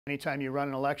Anytime you run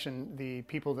an election, the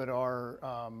people that are,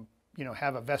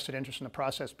 have a vested interest in the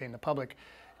process, being the public,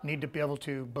 need to be able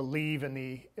to believe in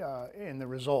the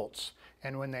results.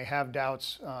 And when they have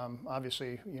doubts,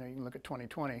 obviously, you can look at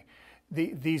 2020.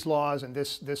 These laws and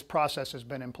this process has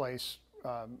been in place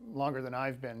longer than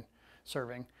I've been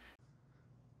serving.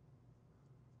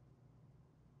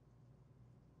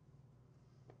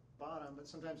 Bottom, but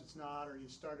sometimes it's not, or you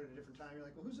start at a different time. You're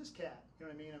like, well, who's this cat? You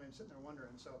know what I mean? Sitting there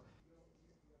wondering. So.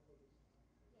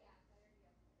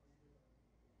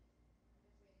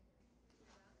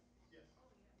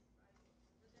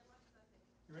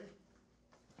 You ready?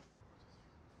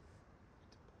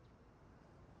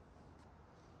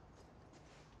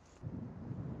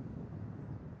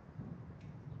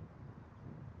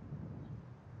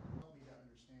 Help me to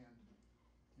understand,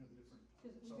 the different.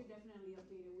 Because we could definitely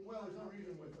update it. Well, there's no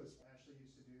reason with what Ashley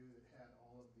used to do that had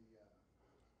all of the,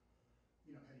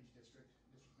 had each district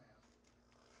map.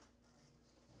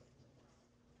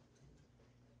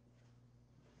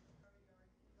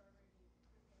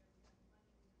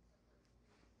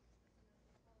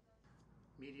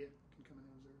 Media can come in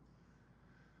and observe.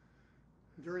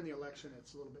 During the election,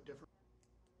 it's a little bit different.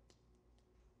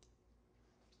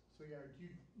 So yeah, you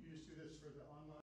just do this for the online?